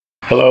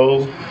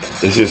Hello,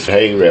 this is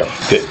Hey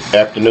Ref. Good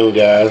afternoon,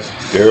 guys,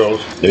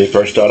 girls. Let me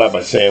first start out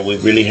by saying we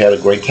really had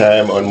a great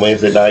time on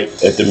Wednesday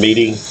night at the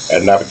meeting.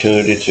 Had an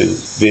opportunity to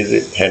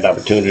visit, had an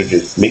opportunity to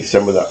meet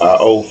some of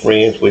our old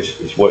friends, which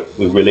is what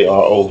we really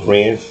are, old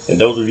friends. And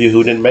those of you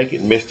who didn't make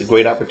it missed a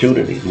great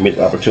opportunity. You missed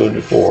the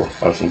opportunity for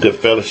some good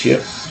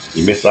fellowship.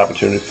 You missed the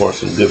opportunity for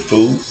some good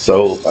food.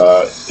 So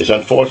it's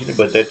unfortunate,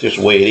 but that's just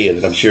the way it is.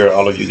 And I'm sure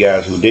all of you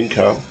guys who didn't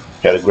come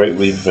had a great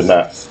reason for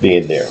not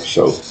being there.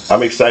 So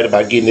I'm excited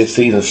about getting this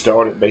season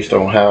started based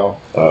on how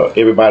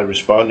everybody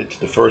responded to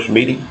the first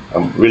meeting.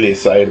 I'm really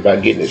excited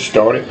about getting it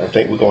started. I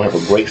think we're going to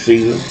have a great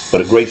season,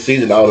 but a great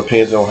season all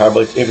depends on how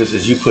much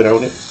emphasis you put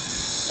on it.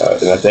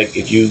 And I think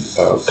if you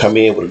come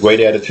in with a great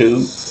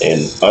attitude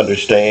and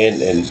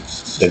understand and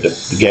that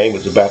the game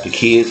is about the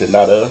kids and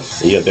not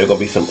us, and, there are going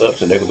to be some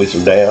ups and there are going to be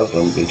some downs.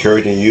 I'm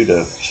encouraging you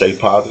to stay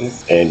positive,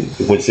 and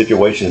when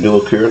situations do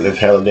occur, let's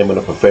handle them in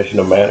a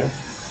professional manner.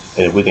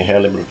 And if we can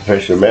handle them in a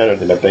professional manner,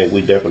 then I think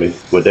will definitely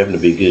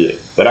be good.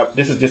 But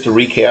this is just a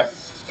recap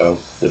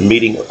of the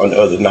meeting on the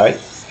other night.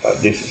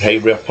 This is Hey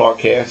Ref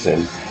Podcast,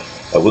 and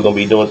we're going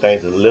to be doing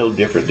things a little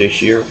different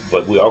this year,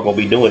 but we are going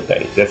to be doing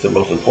things. That's the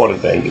most important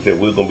thing, is that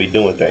we're going to be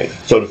doing things.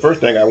 So the first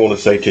thing I want to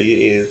say to you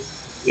is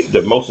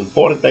the most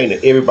important thing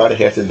that everybody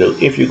has to do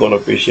if you're going to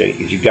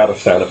officiate is you got to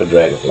sign up for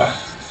Dragonfly.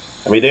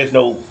 I mean, there's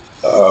no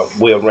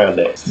way around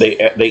that. They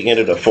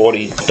entered a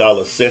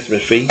 $40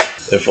 assessment fee.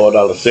 The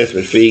 $40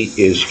 assessment fee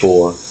is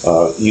for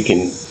you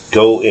can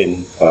go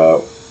and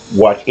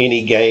watch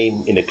any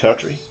game in the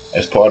country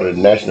as part of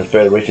the National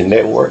Federation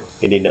Network,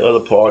 and then the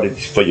other part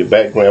is for your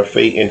background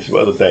fee and some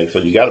other things. So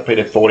you got to pay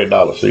that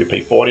 $40. So you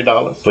pay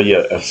 $40 for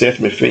your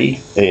assessment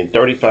fee, and then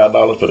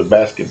 $35 for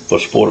the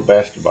sport of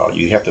basketball.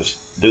 You have to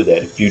do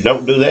that. If you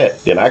don't do that,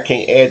 then I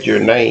can't add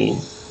your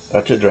name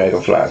to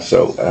Dragonfly.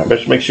 So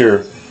let's make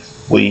sure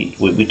we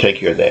take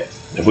care of that.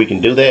 If we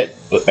can do that,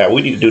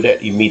 we need to do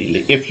that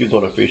immediately if you're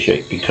going to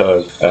officiate,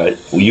 because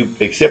you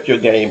accept your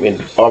game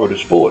in Arbiter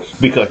Sports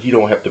because you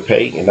don't have to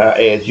pay, and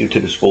I add you to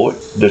the sport.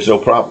 There's no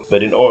problem.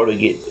 But in order to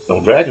get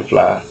on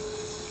Dragonfly,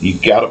 you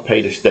got to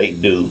pay the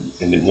state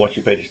dues, and then once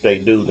you pay the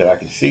state dues, then I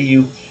can see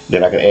you,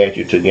 then I can add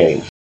you to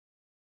games.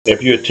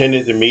 If you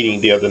attended the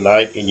meeting the other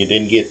night and you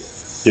didn't get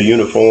the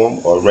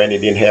uniform, or Randy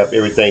didn't have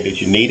everything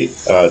that you needed,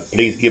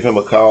 please give him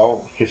a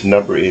call. His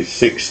number is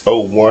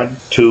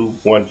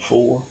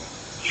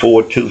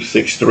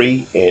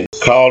 601-214-4263, and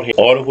call him,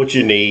 order what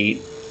you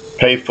need,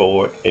 pay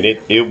for it, and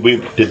it will be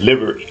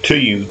delivered to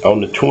you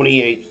on the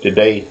 28th, the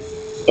day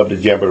of the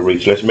Jamboree.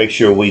 So let's make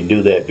sure we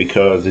do that,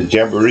 because the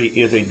Jamboree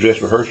is a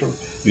dress rehearsal.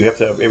 You have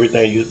to have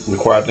everything you're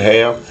required to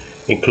have,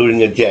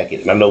 including a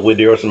jacket. And I know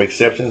there are some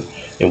exceptions,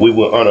 and we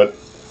will honor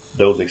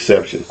those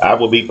exceptions. I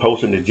will be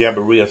posting the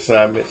Jamboree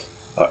assignments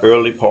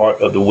early part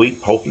of the week,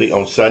 hopefully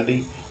on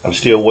Sunday. I'm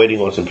still waiting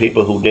on some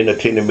people who didn't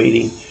attend the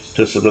meeting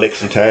to select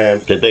some time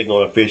that they're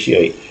going to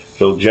officiate.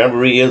 So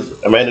Jamboree is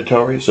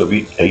mandatory. So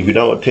if you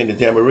don't attend the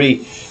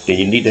Jamboree, then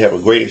you need to have a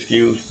great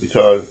excuse,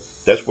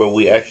 because that's where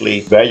we actually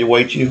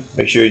evaluate you,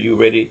 make sure you're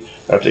ready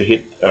to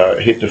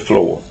hit the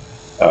floor.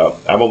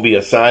 I'm going to be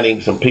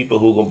assigning some people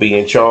who are going to be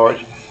in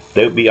charge.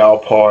 They'll be all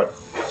part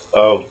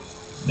of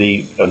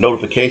the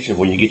notification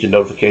when you get your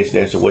notification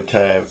as to what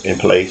time and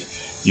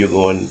place you're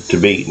going to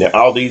be. Now,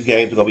 all these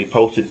games are going to be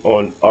posted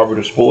on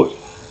Arbiter Sports.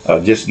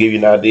 Just to give you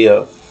an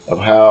idea of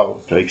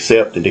how to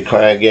accept and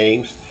decline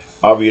games.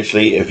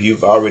 Obviously, if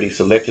you've already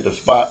selected a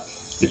spot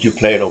that you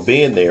plan on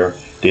being there,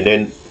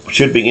 then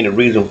should be any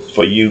reason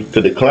for you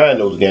to decline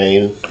those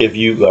games if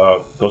you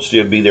going to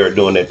still be there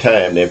during that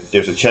time. Now, if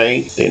there's a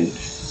change, then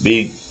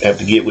have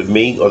to get with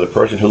me or the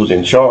person who's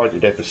in charge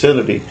of that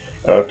facility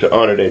to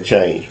honor that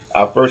change.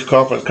 Our first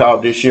conference call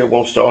this year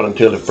won't start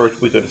until the first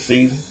week of the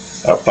season,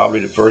 probably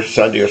the first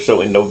Sunday or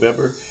so in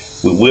November.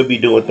 We will be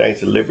doing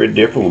things a little bit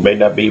different. We may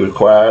not be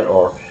required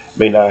or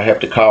may not have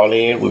to call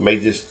in. We may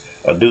just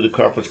do the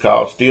conference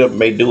call. Still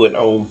may do it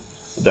on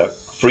the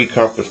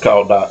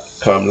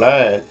freeconferencecall.com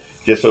line,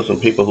 just so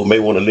some people who may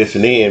want to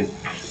listen in.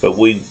 But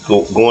we're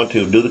going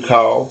to do the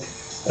call.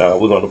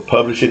 We're going to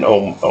publish it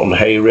on the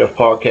Hey Ref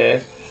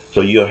Podcast. So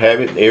you'll have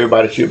it.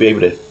 Everybody should be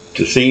able to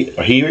see it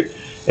or hear it.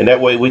 And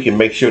that way we can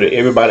make sure that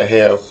everybody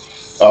have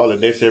all the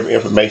necessary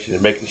information,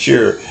 and making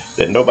sure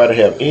that nobody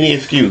have any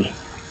excuse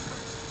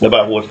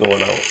about what's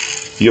going on.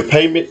 Your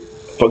payment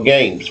for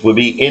games will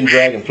be in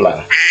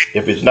Dragonfly.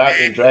 If it's not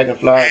in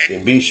Dragonfly,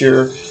 then be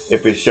sure,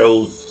 if it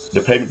shows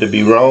the payment to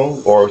be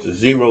wrong or it's a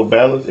zero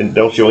balance and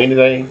don't show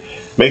anything,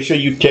 make sure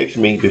you text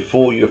me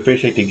before you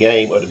officiate the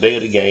game or the day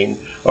of the game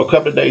or a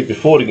couple of days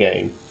before the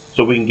game,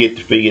 so we can get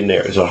the fee in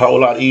there. It's a whole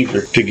lot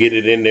easier to get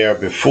it in there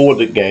before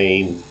the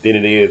game than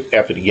it is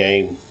after the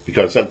game,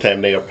 because sometimes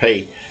they'll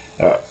pay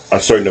a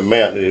certain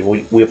amount and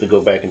we have to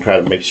go back and try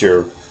to make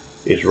sure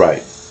it's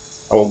right.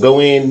 I will go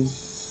in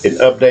and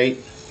update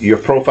your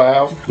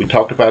profile. We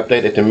talked about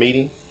that at the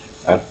meeting.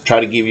 I try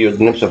to give you a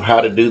glimpse of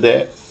how to do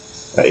that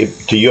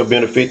to your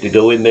benefit, to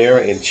go in there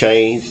and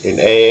change and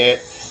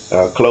add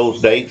close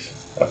dates,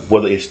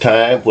 whether it's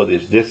time, whether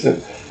it's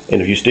distance.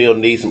 And if you still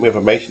need some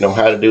information on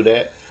how to do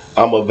that,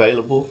 I'm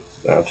available.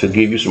 to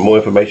give you some more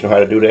information on how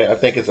to do that. I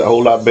think it's a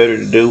whole lot better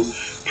to do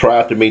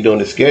prior to me doing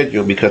the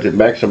schedule because it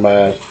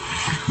maximizes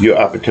your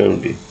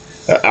opportunity.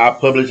 I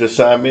publish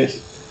assignments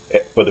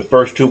for the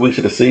first 2 weeks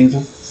of the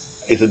season.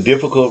 It's a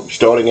difficult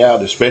starting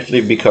out,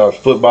 especially because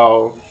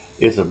football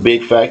is a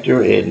big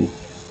factor. And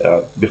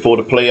before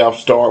the playoffs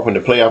start, when the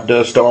playoff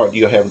does start,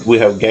 we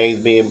have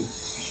games being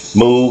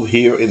moved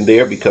here and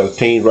there because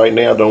teams right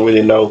now don't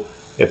really know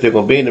if they're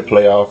going to be in the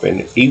playoff.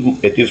 And even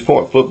at this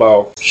point,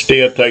 football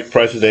still takes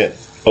precedent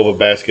over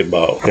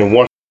basketball. And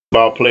once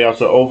football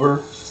playoffs are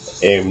over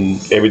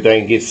and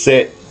everything gets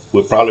set,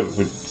 we'll probably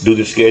do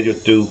the schedule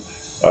through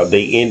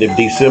the end of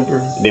December.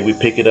 And then we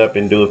pick it up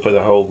and do it for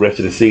the whole rest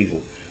of the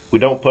season. We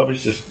don't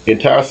publish this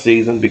entire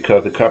season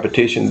because the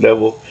competition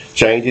level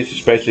changes,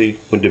 especially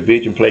when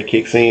division play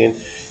kicks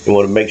in. We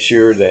want to make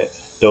sure that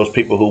those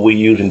people who we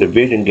use in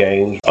division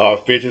games are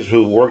officials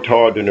who worked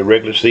hard during the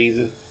regular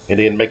season, and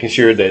then making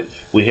sure that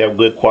we have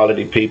good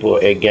quality people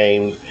at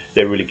games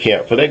that really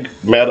count. For that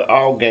matter,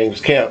 all games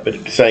count, but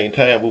at the same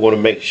time, we want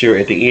to make sure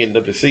at the end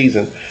of the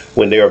season,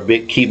 when there are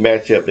big key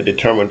matchups that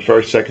determine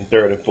first, second,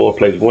 third, and fourth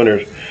place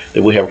winners,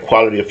 that we have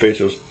quality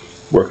officials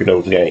working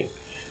those games.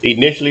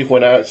 Initially,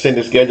 when I send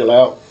the schedule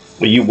out,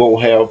 you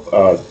won't have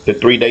the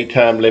 3-day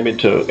time limit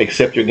to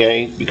accept your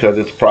games because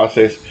it's a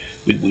process.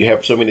 We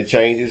have so many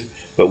changes,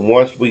 but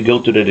once we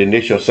go through the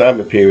initial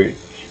assignment period,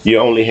 you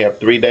only have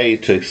 3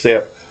 days to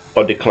accept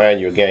or decline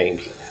your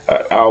games.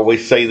 I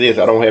always say this: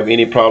 I don't have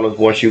any problems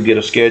once you get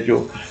a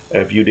schedule.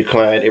 If you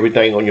decline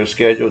everything on your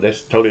schedule,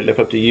 that's totally left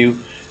up to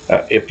you.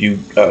 If you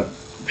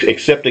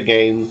accept the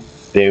game,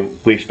 then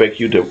we expect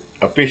you to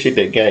officiate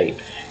that game.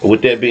 And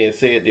with that being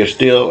said, there's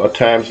still a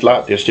time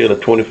slot. There's still a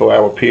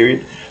 24-hour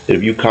period. That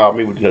if you call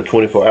me within a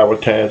 24-hour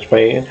time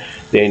span,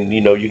 then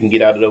you can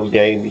get out of those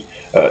games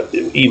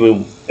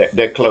even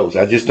that close.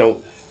 I just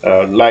don't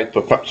like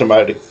for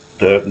somebody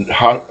to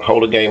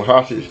hold a game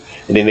hostage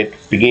and then at the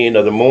beginning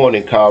of the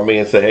morning call me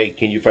and say, hey,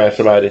 can you find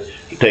somebody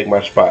to take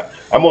my spot?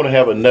 I'm going to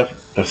have enough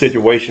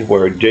situations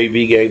where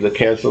JV games are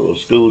canceled or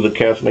schools are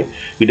canceling.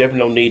 We definitely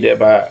don't need that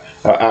by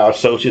our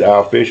associates,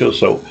 our officials.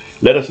 So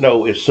let us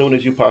know as soon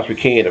as you possibly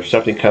can if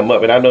something come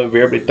up. And I know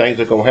invariably things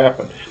are going to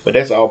happen, but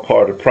that's all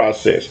part of the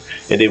process.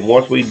 And then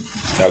once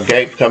our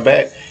games come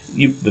back,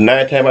 the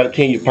 9 times out of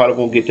 10, you probably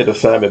won't get that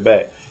assignment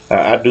back.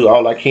 I do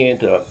all I can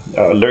to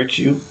alert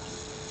you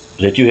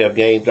that you have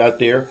games out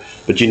there,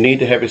 but you need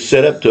to have it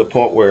set up to a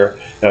point where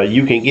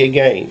you can get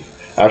games.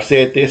 I've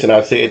said this and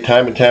I've said it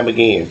time and time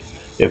again.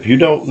 If you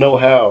don't know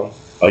how,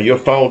 or your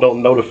phone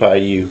don't notify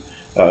you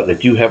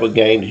that you have a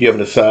game, that you have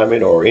an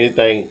assignment or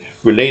anything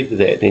related to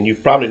that, then you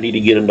probably need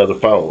to get another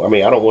phone. I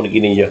mean, I don't want to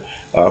get in your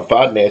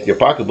finance, your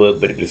pocketbook,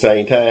 but at the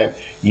same time,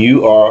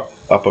 you are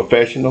a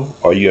professional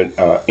or you're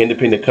an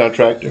independent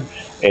contractor,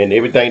 and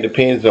everything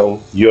depends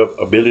on your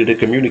ability to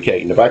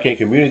communicate. And if I can't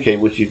communicate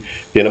with you,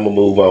 then I'm going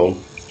to move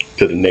on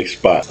to the next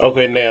spot.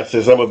 Okay, now,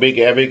 since I'm a big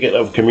advocate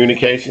of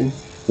communication,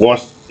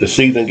 once the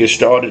season gets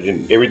started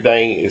and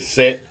everything is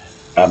set,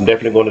 I'm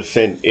definitely going to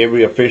send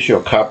every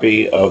official a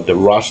copy of the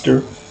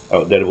roster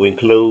that will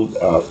include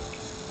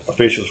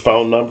official's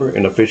phone number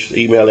and official's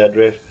email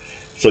address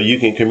so you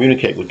can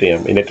communicate with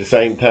them. And at the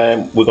same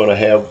time, we're going to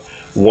have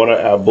one of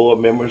our board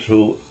members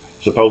who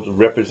is supposed to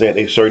represent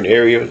a certain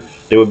area.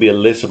 There will be a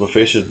list of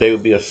officials they will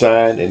be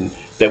assigned, and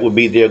that will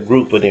be their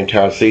group for the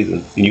entire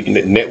season. And you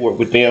can network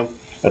with them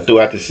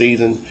throughout the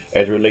season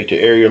as it relates to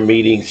area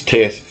meetings,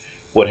 tests,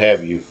 what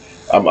have you.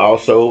 I'm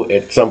also,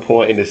 at some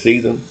point in the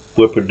season,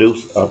 will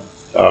produce a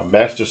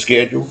master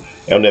schedule,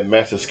 and that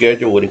master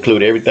schedule would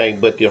include everything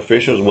but the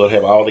officials. We'll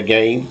have all the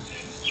games.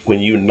 When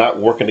you're not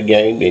working the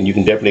game, then you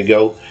can definitely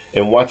go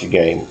and watch a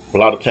game. A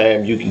lot of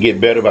times you can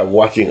get better by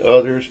watching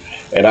others,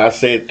 and I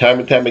said time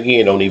and time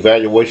again on the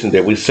evaluations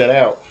that we sent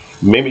out,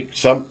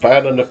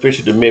 find an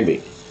official to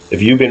mimic.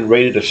 If you've been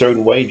rated a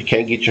certain way, you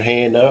can't get your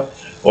hand up,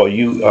 or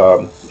you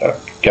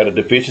got a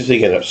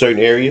deficiency in a certain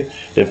area,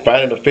 then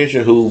find an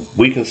official who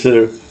we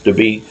consider to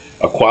be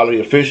a quality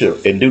official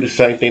and do the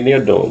same thing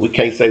they're doing. We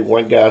can't say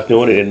one guy's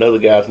doing it and another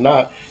guy's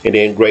not, and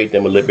then grade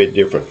them a little bit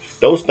different.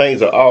 Those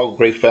things are all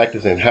great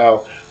factors in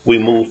how we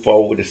move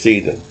forward with the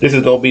season. This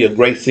is going to be a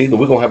great season.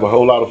 We're going to have a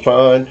whole lot of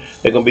fun.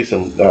 There's going to be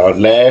some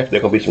laughs.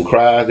 There's going to be some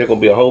cries. There's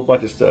going to be a whole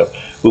bunch of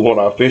stuff. We want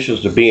our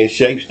officials to be in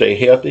shape, stay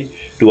healthy,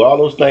 do all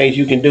those things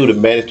you can do to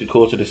manage the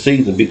course of the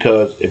season,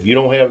 because if you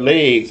don't have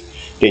legs,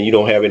 then you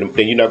don't have any,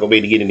 then you're not going to be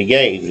able to get in the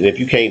games. And if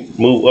you can't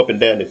move up and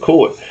down the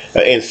court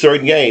in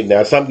certain games,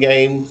 now some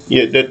games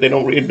they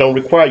don't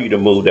require you to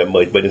move that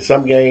much, but in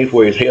some games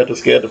where it's helter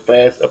skelter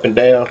fast up and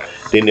down,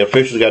 then the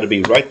officials got to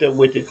be right there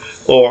with you,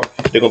 or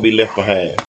they're going to be left behind.